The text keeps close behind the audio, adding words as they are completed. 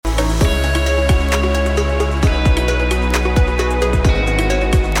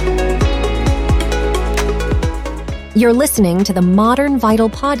You're listening to the Modern Vital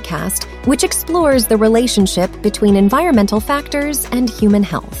podcast, which explores the relationship between environmental factors and human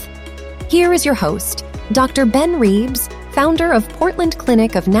health. Here is your host, Dr. Ben Reeves, founder of Portland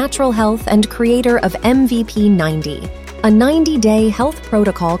Clinic of Natural Health and creator of MVP 90, a 90-day health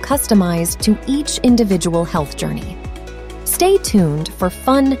protocol customized to each individual health journey. Stay tuned for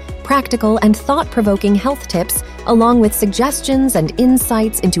fun, practical, and thought-provoking health tips, along with suggestions and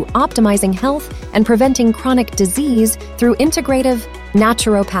insights into optimizing health and preventing chronic disease through integrative,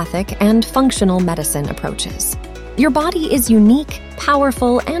 naturopathic, and functional medicine approaches. Your body is unique,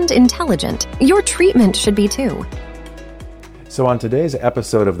 powerful, and intelligent. Your treatment should be too. So on today's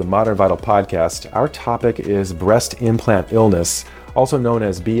episode of the Modern Vital podcast, our topic is breast implant illness, also known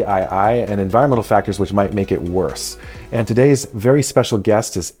as BII, and environmental factors which might make it worse. And today's very special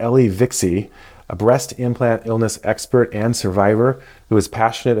guest is Ellie Vixie, a breast implant illness expert and survivor who is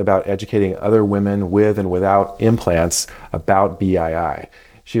passionate about educating other women with and without implants about BII.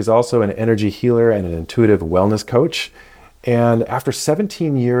 She is also an energy healer and an intuitive wellness coach. And after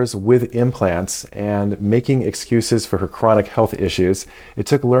 17 years with implants and making excuses for her chronic health issues, it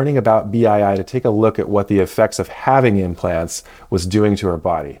took learning about BII to take a look at what the effects of having implants was doing to her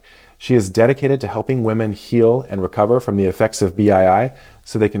body. She is dedicated to helping women heal and recover from the effects of BII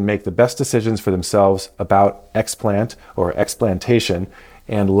so they can make the best decisions for themselves about explant or explantation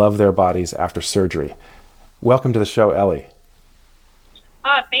and love their bodies after surgery. Welcome to the show, Ellie.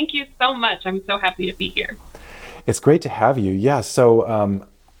 Thank you so much. I'm so happy to be here. It's great to have you. Yeah, so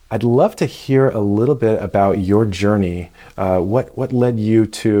I'd love to hear a little bit about your journey. What led you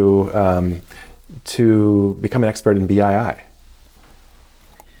to become an expert in BII?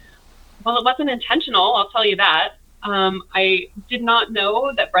 Well, it wasn't intentional, I'll tell you that. I did not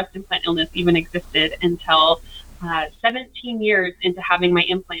know that breast implant illness even existed until 17 years into having my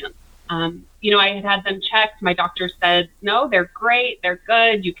implants. I had them checked. My doctor said, no, they're great, they're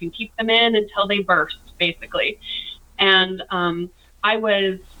good. You can keep them in until they burst, basically. And I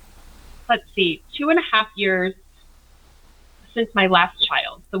was, 2.5 years since my last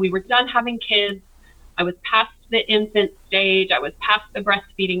child. So we were done having kids. I was past the infant stage. I was past the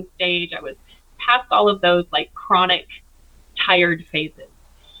breastfeeding stage. I was past all of those chronic tired phases.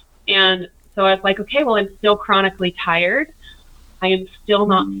 And so I was like, okay, well, I'm still chronically tired. I am still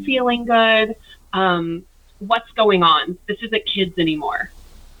not feeling good. What's going on? This isn't kids anymore.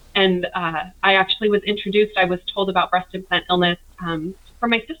 And I actually was introduced, I was told about breast implant illness from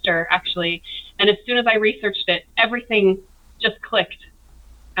my sister, actually. And as soon as I researched it, everything just clicked.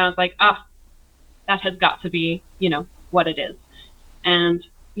 And I was like, that has got to be, what it is. And,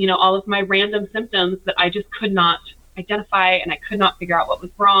 all of my random symptoms that I just could not identify and I could not figure out what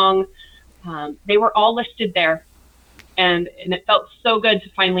was wrong, they were all listed there. And it felt so good to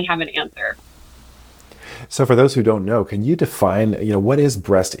finally have an answer. So for those who don't know, can you define, what is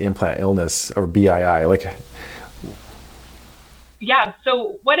breast implant illness or BII? Yeah,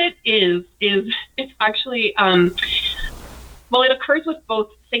 so what it is it's actually, it occurs with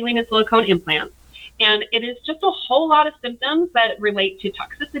both saline and silicone implants. And it is just a whole lot of symptoms that relate to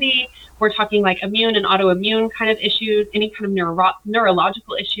toxicity. We're talking immune and autoimmune kind of issues, any kind of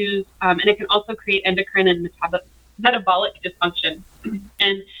neurological issues. And it can also create endocrine and metabolic dysfunction.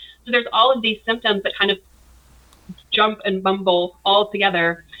 And so there's all of these symptoms that kind of jump and bumble all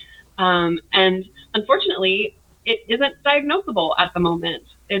together. And unfortunately, it isn't diagnosable at the moment.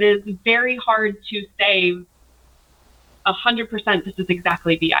 It is very hard to say 100% this is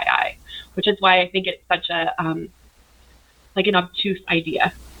exactly BII, which is why I think it's such a an obtuse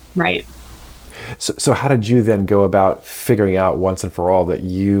idea, right? So how did you then go about figuring out once and for all that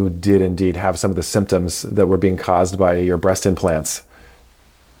you did indeed have some of the symptoms that were being caused by your breast implants?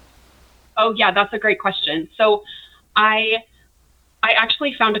 Oh, yeah, that's a great question. So I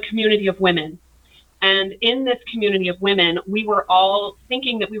actually found a community of women. And in this community of women, we were all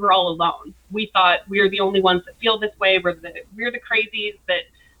thinking that we were all alone. We thought we were the only ones that feel this way. We're the crazies that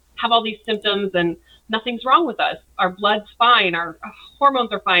have all these symptoms and nothing's wrong with us. Our blood's fine. Our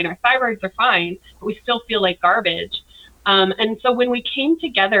hormones are fine. Our thyroids are fine, but we still feel like garbage. And so when we came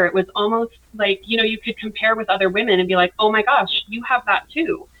together, it was almost like, you could compare with other women and be like, oh my gosh, you have that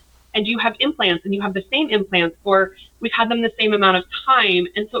too. And you have implants and you have the same implants, or we've had them the same amount of time.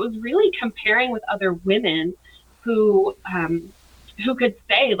 And so it was really comparing with other women who could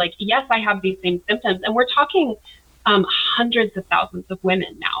say yes, I have these same symptoms. And we're talking hundreds of thousands of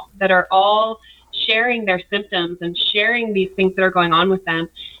women now that are all sharing their symptoms and sharing these things that are going on with them.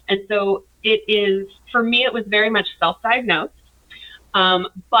 And so it is, for me, it was very much self-diagnosed,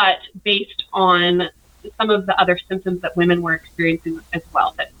 but based on some of the other symptoms that women were experiencing as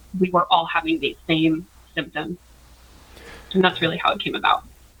well, that we were all having these same symptoms. And that's really how it came about.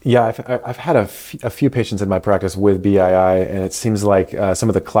 Yeah, I've had a few patients in my practice with BII, and it seems like some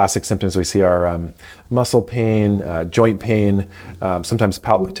of the classic symptoms we see are muscle pain, joint pain, sometimes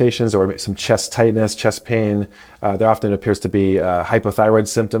palpitations or some chest tightness, chest pain. There often appears to be hypothyroid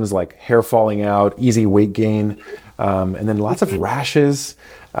symptoms like hair falling out, easy weight gain, and then lots of rashes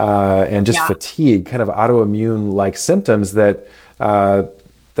and just fatigue, kind of autoimmune-like symptoms that are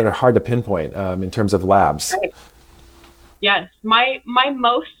hard to pinpoint in terms of labs. Right. Yes, my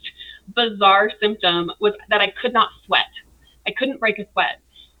most bizarre symptom was that I could not sweat. I couldn't break a sweat.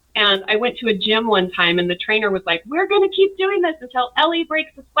 And I went to a gym one time and the trainer was like, we're going to keep doing this until Ellie breaks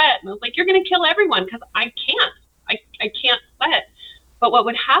a sweat. And I was like, you're going to kill everyone because I can't. I can't sweat. But what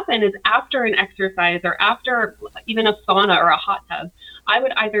would happen is after an exercise or after even a sauna or a hot tub, I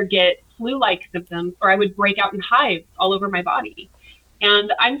would either get flu-like symptoms or I would break out in hives all over my body.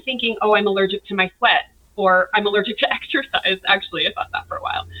 And I'm thinking, oh, I'm allergic to my sweat. Or I'm allergic to exercise. Actually, I thought that for a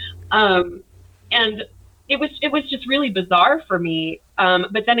while. And it was just really bizarre for me.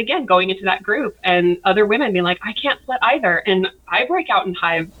 But then again, going into that group and other women being like, I can't sweat either. And I break out in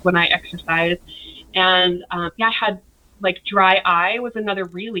hives when I exercise. And I had like dry eye was another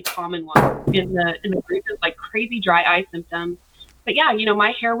really common one in the group. It's like crazy dry eye symptoms. But yeah,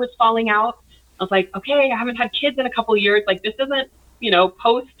 my hair was falling out. I was like, okay, I haven't had kids in a couple of years. Like this isn't,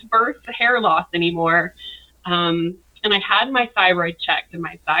 post-birth hair loss anymore. And I had my thyroid checked and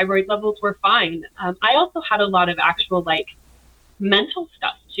my thyroid levels were fine. I also had a lot of actual mental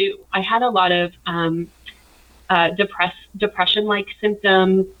stuff too. I had a lot of depression-like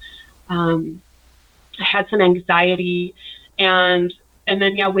symptoms. I had some anxiety and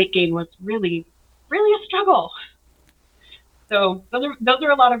then weight gain was really, really a struggle. So those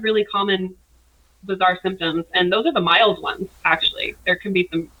are a lot of really common bizarre symptoms, and those are the mild ones. Actually, there can be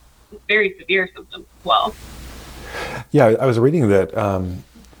some very severe symptoms as well. Yeah, I was reading that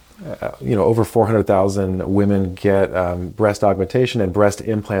over 400,000 women get breast augmentation and breast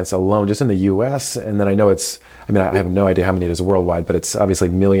implants alone just in the U.S. And then I know I have no idea how many it is worldwide, but it's obviously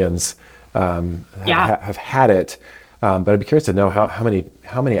millions have had it. But I'd be curious to know how many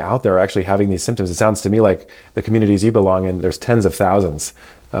out there are actually having these symptoms. It sounds to me like the communities you belong in, there's tens of thousands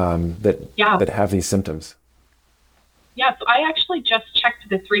that have these symptoms. Yeah, so I actually just checked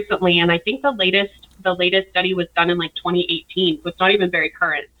this recently, and I think the latest study was done in 2018, so it's not even very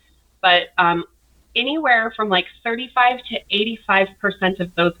current. But anywhere from 35 to 85%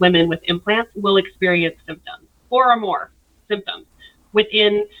 of those women with implants will experience symptoms, 4 or more symptoms,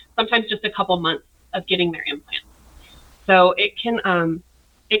 within sometimes just a couple months of getting their implants. So it can come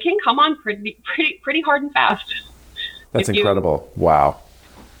on pretty hard and fast. That's incredible. Wow.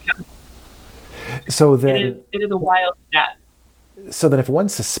 Yeah. So then it is a wild stat. So then if one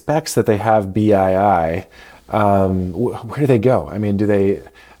suspects that they have BII, where do they go? I mean,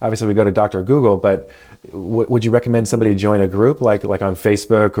 obviously we go to Dr. Google, but would you recommend somebody join a group like on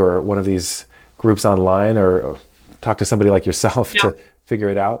Facebook or one of these groups online, or talk to somebody like yourself to figure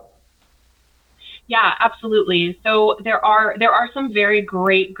it out? Yeah, absolutely. So there are some very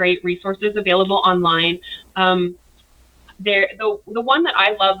great resources available online. The one that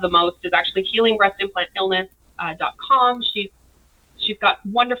I love the most is actually healingbreastimplantillness.com. She's got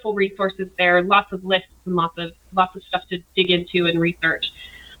wonderful resources there, lots of lists and lots of stuff to dig into and research.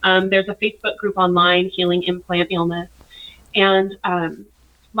 There's a Facebook group online, Healing Implant Illness, and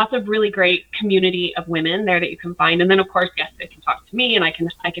lots of really great community of women there that you can find. And then of course, yes, they can talk to me and I can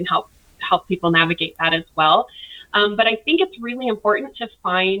help people navigate that as well. But I think it's really important to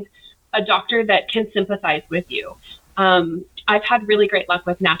find a doctor that can sympathize with you. I've had really great luck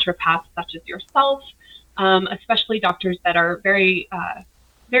with naturopaths such as yourself, especially doctors that are very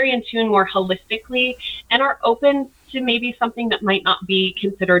in tune more holistically and are open to maybe something that might not be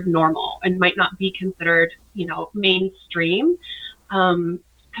considered normal and might not be considered, mainstream.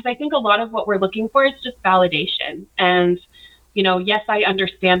 Because I think a lot of what we're looking for is just validation. And, yes, I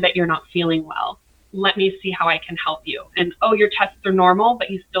understand that you're not feeling well. Let me see how I can help you. And, oh, your tests are normal, but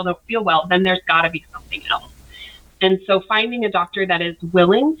you still don't feel well. Then there's got to be something else. And so finding a doctor that is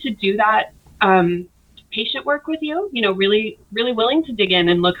willing to do that patient work with you, really, really willing to dig in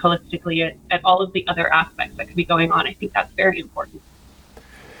and look holistically at all of the other aspects that could be going on. I think that's very important.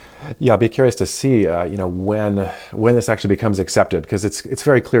 Yeah, I'll be curious to see, when this actually becomes accepted, because it's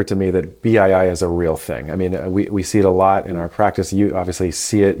very clear to me that BII is a real thing. I mean, we see it a lot in our practice. You obviously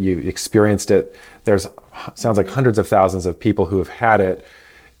see it, you experienced it. Sounds like hundreds of thousands of people who have had it,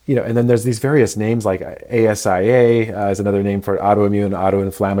 and then there's these various names like ASIA is another name for autoimmune,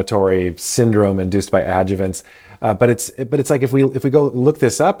 autoinflammatory syndrome induced by adjuvants. But it's like if we go look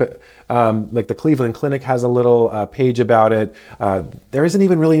this up, like the Cleveland Clinic has a little page about it. There isn't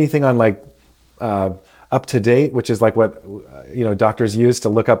even really anything on like Up to Date, which is like what doctors use to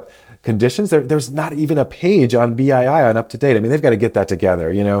look up conditions. There's not even a page on BII on Up to Date. I mean, they've got to get that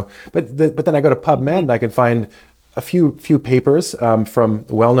together, But then I go to PubMed and I can find a few papers from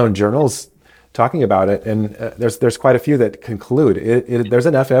well-known journals talking about it, and there's quite a few that conclude there's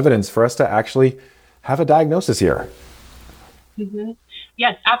enough evidence for us to actually have a diagnosis here. Mm-hmm.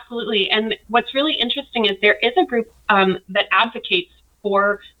 Yes, absolutely. And what's really interesting is there is a group that advocates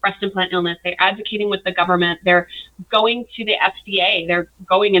for breast implant illness. They're advocating with the government. They're going to the FDA. They're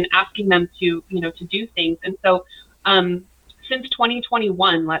going and asking them to do things. And so since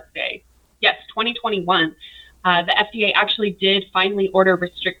 2021, let's say, yes, 2021, the FDA actually did finally order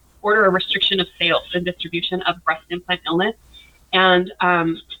a restriction of sales and distribution of breast implant illness. And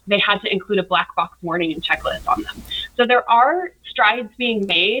they had to include a black box warning and checklist on them. So there are strides being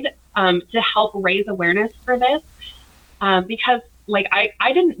made to help raise awareness for this because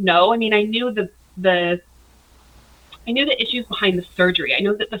I didn't know. I mean, I knew the issues behind the surgery. I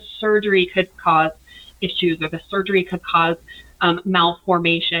know that the surgery could cause issues, or the surgery could cause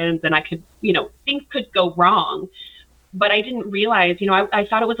malformations, and things could go wrong. But I didn't realize, I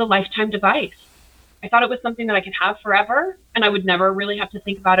thought it was a lifetime device. I thought it was something that I could have forever, and I would never really have to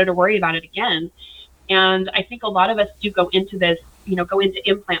think about it or worry about it again. And I think a lot of us do go into this, go into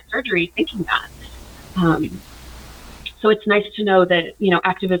implant surgery thinking that. So it's nice to know that,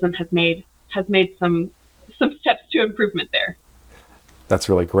 activism has made some steps to improvement there. That's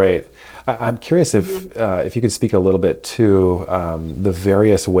really great. I'm curious if you could speak a little bit to the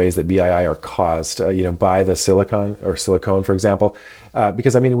various ways that BII are caused, by the silicone, for example,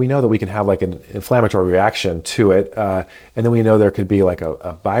 because we know that we can have like an inflammatory reaction to it, and then we know there could be like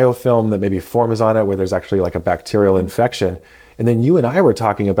a biofilm that maybe forms on it where there's actually like a bacterial infection. And then you and I were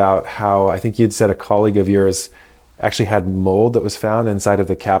talking about how I think you'd said a colleague of yours actually had mold that was found inside of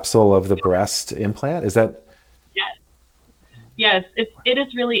the capsule of the breast implant. Is that? Yes, it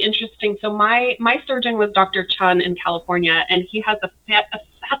is really interesting. So my surgeon was Dr. Chun in California, and he has a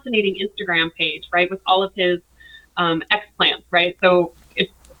fascinating Instagram page, right, with all of his explants, right? So if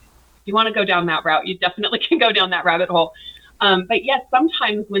you want to go down that route, you definitely can go down that rabbit hole. But yes,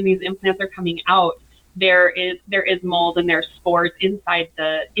 sometimes when these implants are coming out, there is mold and there's spores inside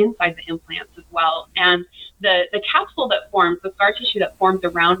the implants as well. And the capsule that forms, the scar tissue that forms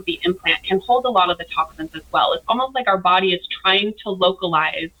around the implant, can hold a lot of the toxins as well. It's almost like our body is trying to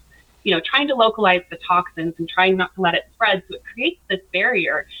localize the toxins and trying not to let it spread. So it creates this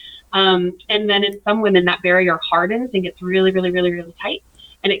barrier. And then in some women, that barrier hardens and gets really, really, really, really tight.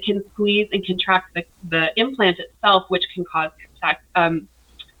 And it can squeeze and contract the implant itself, which can cause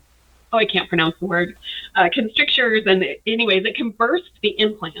I can't pronounce the word, constrictures. And anyways, it can burst the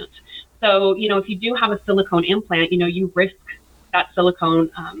implant. So, if you do have a silicone implant, you risk that silicone,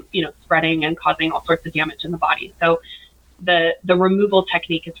 spreading and causing all sorts of damage in the body. So the removal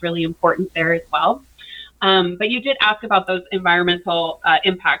technique is really important there as well. But you did ask about those environmental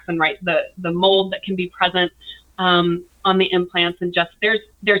impacts, and right, the mold that can be present on the implants, and just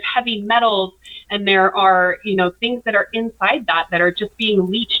there's heavy metals, and there are, things that are inside that are just being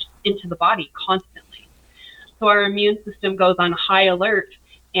leached into the body constantly. So our immune system goes on high alert,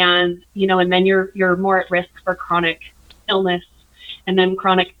 and then you're more at risk for chronic illness, and then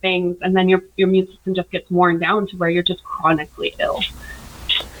chronic things, and then your immune system just gets worn down to where you're just chronically ill.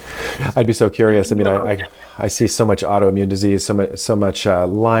 I'd be so curious. I see so much autoimmune disease, so much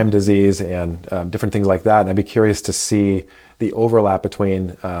Lyme disease, and different things like that. And I'd be curious to see the overlap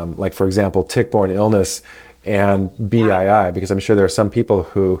between, like, for example, tick-borne illness and BII, because I'm sure there are some people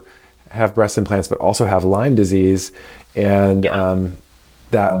who have breast implants but also have Lyme disease, and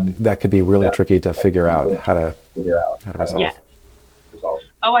that could be really tricky to figure out how to resolve. Yeah.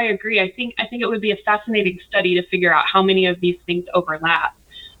 Oh, I agree. I think it would be a fascinating study to figure out how many of these things overlap.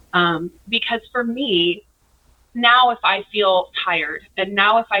 Because for me, now if I feel tired and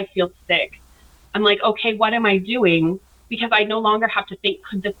now if I feel sick, I'm like, okay, what am I doing? Because I no longer have to think,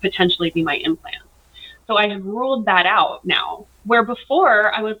 could this potentially be my implant? So I have ruled that out now, where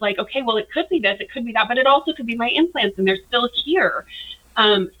before I was like, okay, well, it could be this, it could be that, but it also could be my implants, and they're still here.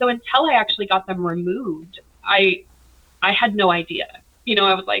 So until I actually got them removed, I had no idea.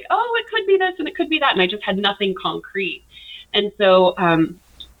 I was like, oh, it could be this and it could be that, and I just had nothing concrete. And so,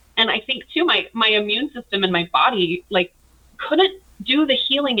 and I think too, my immune system and my body couldn't do the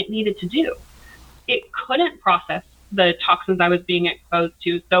healing it needed to do. It couldn't process the toxins I was being exposed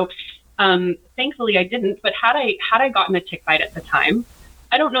to. So thankfully I didn't, but had I gotten a tick bite at the time,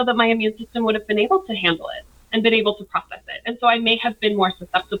 I don't know that my immune system would have been able to handle it. and been able to process it. And so I may have been more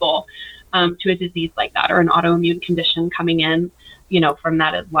susceptible to a disease like that, or an autoimmune condition coming in, from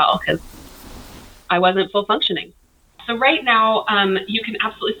that as well, because I wasn't full functioning. So right now, you can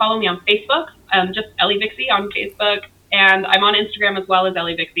absolutely follow me on Facebook, just Ellie Vixie on Facebook, and I'm on Instagram as well as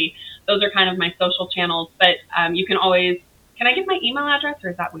Ellie Vixie. Those are kind of my social channels, but you can always, can I give my email address, or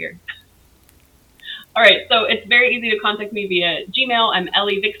is that weird? All right, so it's very easy to contact me via Gmail. I'm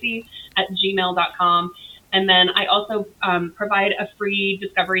ellievixie@gmail.com. And then I also provide a free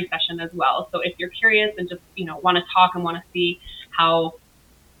discovery session as well. So if you're curious and just, want to talk and want to see how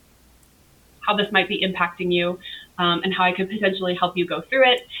this might be impacting you, and how I could potentially help you go through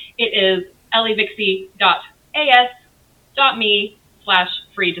it, it is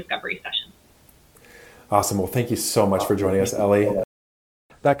ellievixie.as.me/free discovery session. Awesome. Well, thank you so much for joining us, Ellie.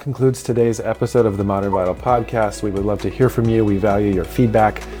 That concludes today's episode of the Modern Vital Podcast. We would love to hear from you. We value your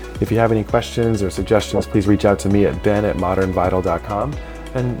feedback. If you have any questions or suggestions, please reach out to me at ben@modernvital.com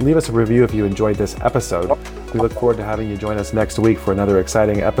and leave us a review if you enjoyed this episode. We look forward to having you join us next week for another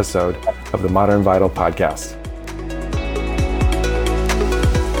exciting episode of the Modern Vital Podcast.